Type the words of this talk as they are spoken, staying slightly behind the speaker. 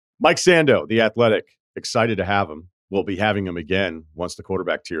Mike Sando, the Athletic, excited to have him. We'll be having him again once the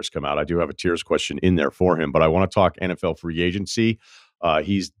quarterback tiers come out. I do have a tiers question in there for him, but I want to talk NFL free agency.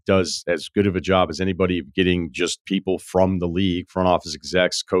 He does as good of a job as anybody of getting just people from the league, front office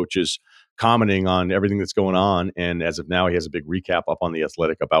execs, coaches, commenting on everything that's going on. And as of now, he has a big recap up on the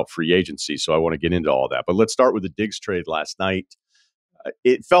Athletic about free agency. So I want to get into all that. But let's start with the Diggs trade last night.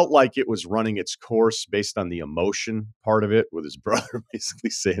 It felt like it was running its course based on the emotion part of it, with his brother basically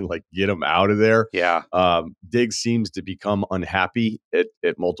saying, like, get him out of there. Yeah. Diggs seems to become unhappy at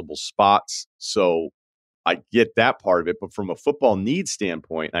multiple spots. So I get that part of it. But from a football needs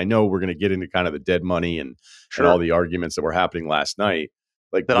standpoint, I know we're going to get into kind of the dead money and all the arguments that were happening last night.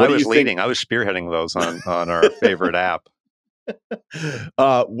 Like that I was leading. I was spearheading those on our favorite app.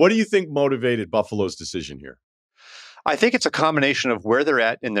 What do you think motivated Buffalo's decision here? I think it's a combination of where they're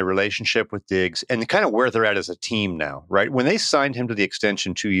at in their relationship with Diggs and kind of where they're at as a team now, right? When they signed him to the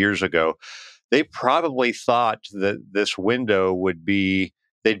extension 2 years ago, they probably thought that this window would be,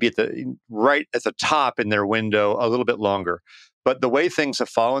 they'd be right at the top in their window a little bit longer. But the way things have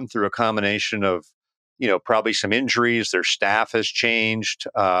fallen through a combination of, probably some injuries, their staff has changed.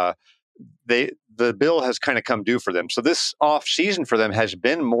 The bill has kind of come due for them. So this off season for them has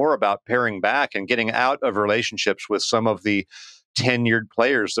been more about paring back and getting out of relationships with some of the tenured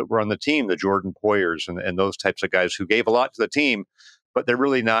players that were on the team, the Jordan Poyers and those types of guys who gave a lot to the team, but they're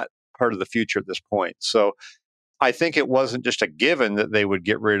really not part of the future at this point. So I think it wasn't just a given that they would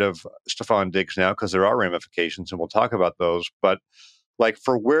get rid of Stefon Diggs now, because there are ramifications and we'll talk about those. But like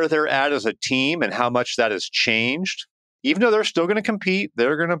for where they're at as a team and how much that has changed, even though they're still going to compete,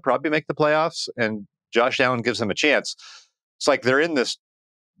 they're going to probably make the playoffs, and Josh Allen gives them a chance. It's like they're in this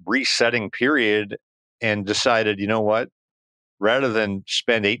resetting period and decided, you know what, rather than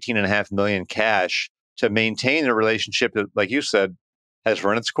spend $18.5 million cash to maintain a relationship that, like you said, has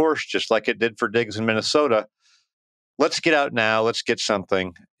run its course, just like it did for Diggs in Minnesota. Let's get out now. Let's get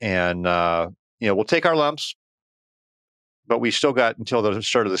something. And, we'll take our lumps. But we still got until the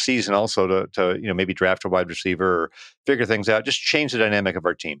start of the season also to maybe draft a wide receiver or figure things out, just change the dynamic of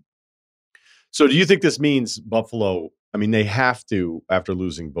our team. So do you think this means Buffalo, I mean, they have to, after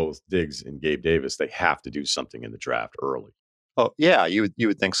losing both Diggs and Gabe Davis, they have to do something in the draft early? Oh, yeah, you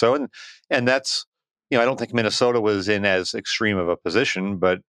would think so. And that's, I don't think Minnesota was in as extreme of a position,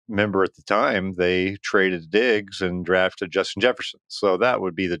 but remember at the time they traded Diggs and drafted Justin Jefferson. So that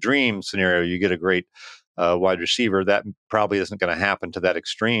would be the dream scenario. You get a great wide receiver. That probably isn't going to happen to that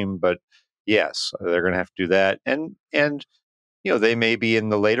extreme, but yes, they're going to have to do that. And they may be in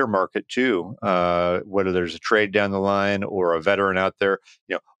the later market too, whether there's a trade down the line or a veteran out there,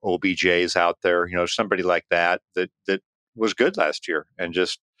 OBJ's out there, somebody like that was good last year and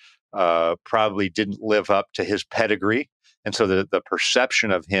just probably didn't live up to his pedigree. And so the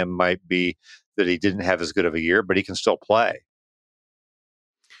perception of him might be that he didn't have as good of a year, but he can still play.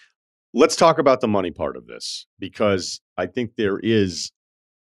 Let's talk about the money part of this, because I think there is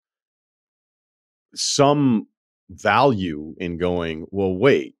some value in going, well,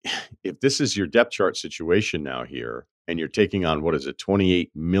 wait, if this is your depth chart situation now here, and you're taking on, what is it,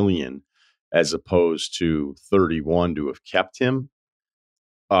 28 million as opposed to 31 to have kept him.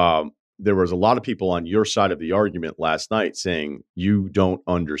 There was a lot of people on your side of the argument last night saying you don't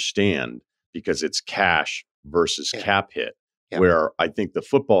understand because it's cash versus cap hit. Yeah. Where I think the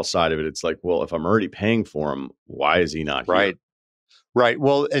football side of it, it's like, well, if I'm already paying for him, why is he not here? Right.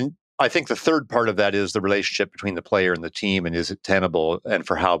 Well, and I think the third part of that is the relationship between the player and the team, and is it tenable and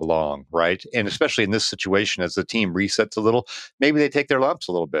for how long, right? And especially in this situation, as the team resets a little, maybe they take their lumps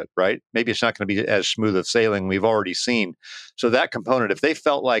a little bit, right? Maybe it's not going to be as smooth of sailing we've already seen. So that component, if they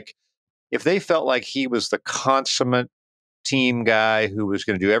felt like he was the consummate team guy who was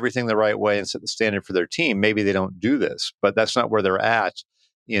going to do everything the right way and set the standard for their team, maybe they don't do this, but that's not where they're at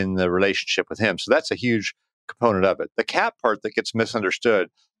in the relationship with him. So that's a huge component of it. The cap part that gets misunderstood,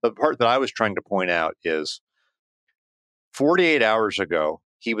 the part that I was trying to point out is 48 hours ago,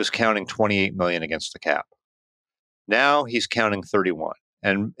 he was counting 28 million against the cap. Now he's counting 31.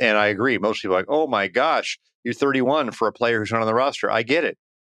 And I agree. Most people are like, oh my gosh, you're 31 for a player who's not on the roster. I get it.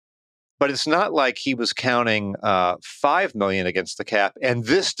 But it's not like he was counting 5 million against the cap, and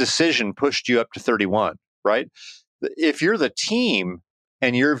this decision pushed you up to 31, right? If you're the team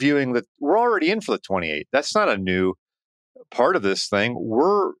and you're viewing that we're already in for the 28, that's not a new part of this thing.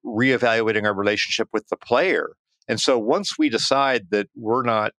 We're reevaluating our relationship with the player. And so once we decide that we're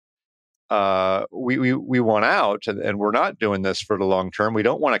not, we want out and we're not doing this for the long term, we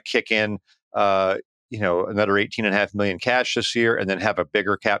don't want to kick in another 18.5 million cash this year and then have a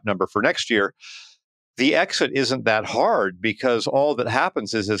bigger cap number for next year. the exit isn't that hard because all that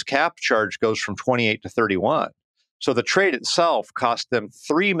happens is his cap charge goes from 28 to 31. So the trade itself cost them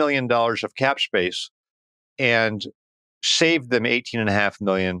 $3 million of cap space and saved them $18.5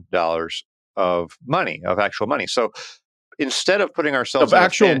 million of money, of actual money. So instead of putting ourselves Of in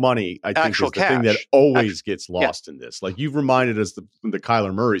actual money, I think actual is the thing that cash, always gets yeah, lost in this. Like you've reminded us the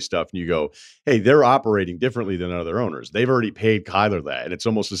Kyler Murray stuff, and you go, "Hey, they're operating differently than other owners. They've already paid Kyler that," and it's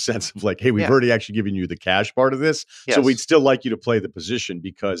almost a sense of like, "Hey, we've yeah, already actually given you the cash part of this, so we'd yes. still like you to play the position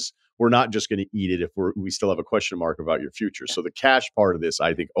because we're not just going to eat it if we still have a question mark about your future." So the cash part of this,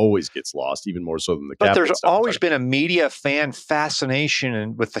 I think, always gets lost, even more so than the But cap there's hit stuff we're always talking been a media fan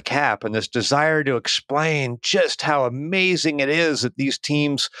fascination with the cap and this desire to explain just how amazing it is that these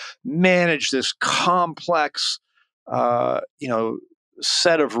teams manage this complex, you know,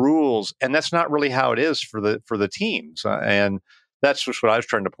 set of rules, and that's not really how it is for the teams. And that's just what I was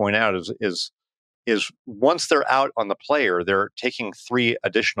trying to point out is once they're out on the player, they're taking 3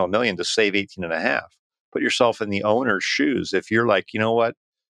 additional million to save 18 and a half. Put yourself in the owner's shoes. If you're like, you know what,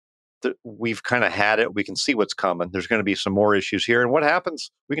 we've kind of had it. We can see what's coming. There's going to be some more issues here. And what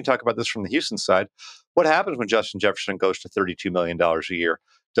happens? We can talk about this from the Houston side. What happens when Justin Jefferson goes to $32 million a year?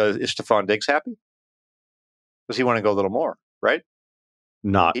 Is Stefon Diggs happy? Does he want to go a little more? Right?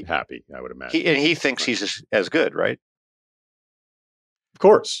 not He, happy, I would imagine. he thinks Right. he's as good, right? Of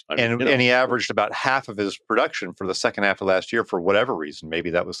course. I mean, And he averaged about half of his production for the second half of last year for whatever reason. Maybe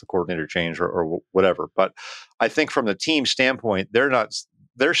that was the coordinator change or whatever. But I think from the team standpoint,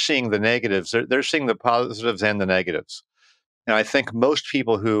 they're seeing the negatives. They're seeing the positives and the negatives. And I think most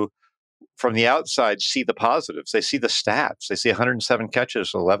people who from the outside see the positives. They see the stats. They see 107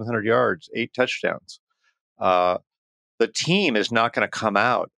 catches, 1,100 yards, 8 touchdowns. Uh, the team is not going to come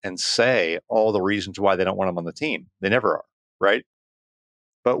out and say all the reasons why they don't want him on the team. They never are, right?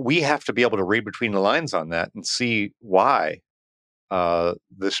 But we have to be able to read between the lines on that and see why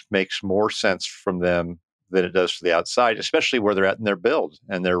this makes more sense from them than it does to the outside, especially where they're at in their build,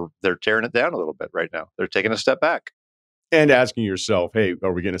 and they're tearing it down a little bit right now. They're taking a step back. and asking yourself, "Hey,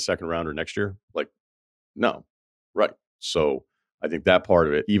 are we getting a second rounder next year?" Like, no. Right. So I think that part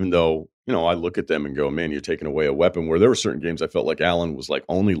of it, even though, I look at them and go, man, you're taking away a weapon, where there were certain games I felt like Allen was like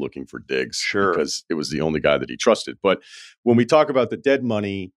only looking for Diggs Sure. because it was the only guy that he trusted. But when we talk about the dead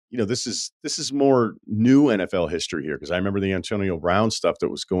money, this is more new NFL history here, because I remember the Antonio Brown stuff that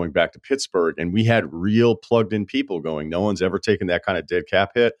was going back to Pittsburgh, and we had real plugged in people going, no one's ever taken that kind of dead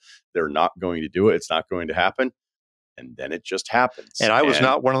cap hit. They're not going to do it. It's not going to happen. And then it just happens. And I was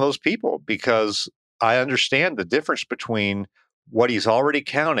not one of those people because I understand the difference between what he's already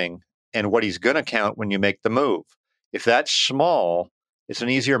counting and what he's going to count when you make the move. If that's small, it's an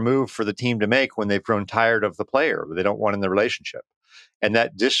easier move for the team to make when they've grown tired of the player they don't want in the relationship. And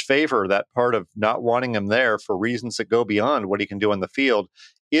that disfavor, that part of not wanting him there for reasons that go beyond what he can do on the field,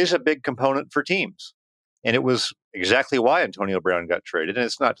 is a big component for teams. And it was exactly why Antonio Brown got traded. And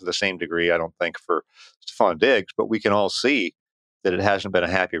it's not to the same degree, I don't think, for Stefon Diggs, but we can all see that it hasn't been a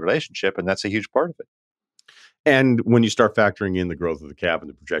happy relationship, and that's a huge part of it. And when you start factoring in the growth of the cap and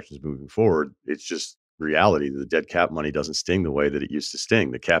the projections moving forward, it's just reality that the dead cap money doesn't sting the way that it used to sting.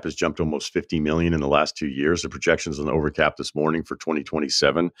 The cap has jumped almost 50 million in the last 2 years. The projections on the overcap this morning for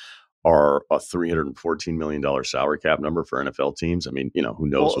 2027 are a $314 million salary cap number for NFL teams. I mean, who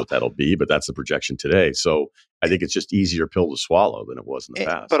knows what that'll be, but that's the projection today. So I think it's just easier pill to swallow than it was in the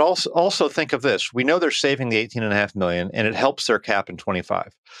past. But also think of this. We know they're saving the 18.5 million, and it helps their cap in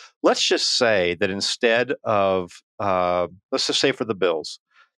 25. Let's just say that instead of, let's just say for the Bills,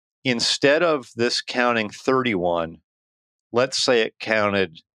 instead of this counting 31, let's say it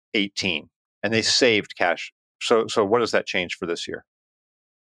counted 18, and they saved cash. So what does that change for this year?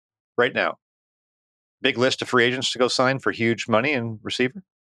 Right now, big list of free agents to go sign for huge money and receiver.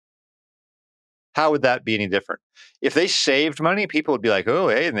 How would that be any different? If they saved money, people would be like, oh,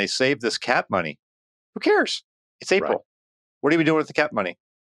 hey, and they saved this cap money. Who cares? It's April. Right. What are we doing with the cap money?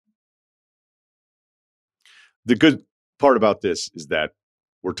 The good part about this is that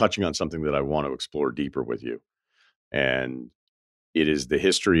we're touching on something that I want to explore deeper with you. And it is the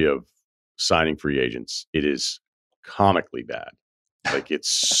history of signing free agents. It is comically bad. Like, it's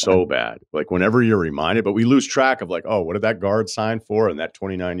so bad. Like, whenever you're reminded, but we lose track of like, oh, what did that guard sign for? And that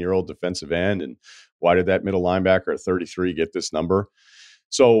 29-year-old defensive end? And why did that middle linebacker at 33 get this number?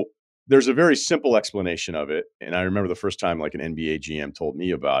 So there's a very simple explanation of it. And I remember the first time like an NBA GM told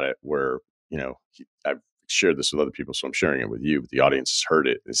me about it, where, I've shared this with other people, so I'm sharing it with you. But the audience has heard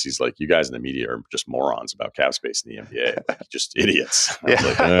it. He's like, you guys in the media are just morons about cap space in the NBA, like, just idiots. I was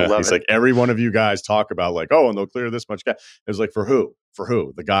like, I love he's it. like, every one of you guys talk about like, oh, and they'll clear this much cap. It was like, for who? For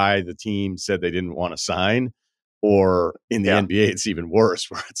who? The guy the team said they didn't want to sign. Or in the NBA, it's even worse,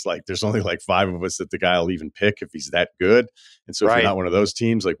 where it's like there's only like 5 of us that the guy will even pick if he's that good. And so if you're not one of those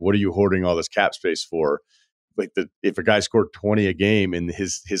teams, like, what are you hoarding all this cap space for? Like, if a guy scored 20 a game and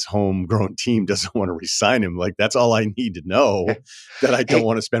his homegrown team doesn't want to re-sign him, like, that's all I need to know, that I don't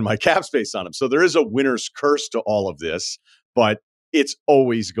want to spend my cap space on him. So there is a winner's curse to all of this, but it's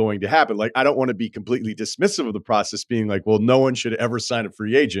always going to happen. Like, I don't want to be completely dismissive of the process, being like, well, no one should ever sign a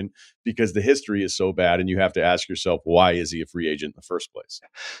free agent because the history is so bad. And you have to ask yourself, why is he a free agent in the first place?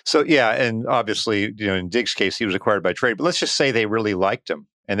 So, yeah. And obviously, in Diggs' case, he was acquired by trade, but let's just say they really liked him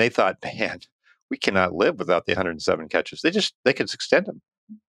and they thought, man, we cannot live without the 107 catches. They could extend him.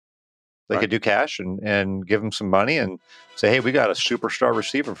 They could do cash and give him some money and say, hey, we got a superstar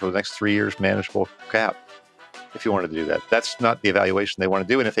receiver for the next 3 years, manageable cap. If you wanted to do that, that's not the evaluation they want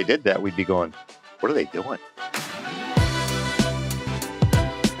to do. And if they did that, we'd be going, what are they doing?